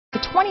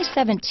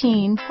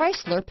2017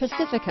 Chrysler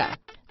Pacifica.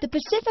 The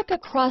Pacifica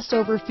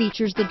crossover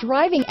features the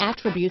driving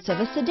attributes of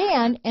a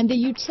sedan and the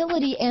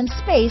utility and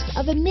space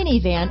of a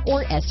minivan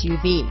or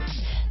SUV.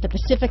 The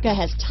Pacifica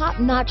has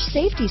top-notch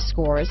safety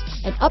scores,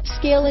 an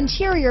upscale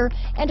interior,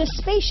 and a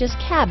spacious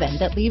cabin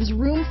that leaves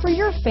room for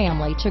your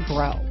family to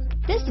grow.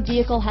 This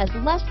vehicle has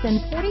less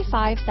than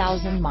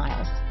 45,000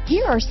 miles.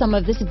 Here are some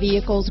of this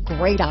vehicle's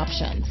great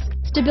options: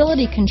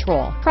 stability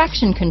control,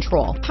 traction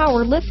control,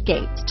 power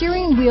liftgate,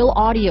 steering wheel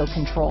audio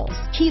controls,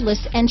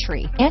 keyless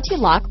entry,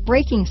 anti-lock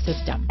braking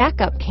system,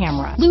 backup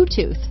camera,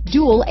 Bluetooth,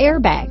 dual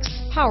airbags,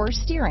 power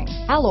steering,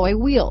 alloy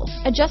wheels,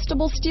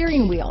 adjustable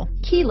steering wheel,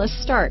 keyless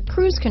start,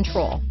 cruise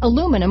control,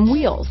 aluminum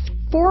wheels,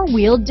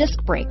 four-wheel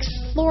disc brakes,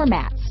 floor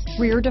mats,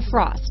 rear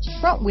defrost,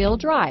 front-wheel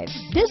drive.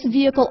 This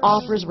vehicle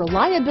offers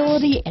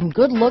reliability and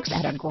good looks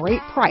at a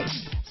great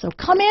price. So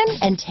come in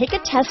and take a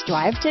test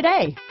drive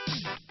today.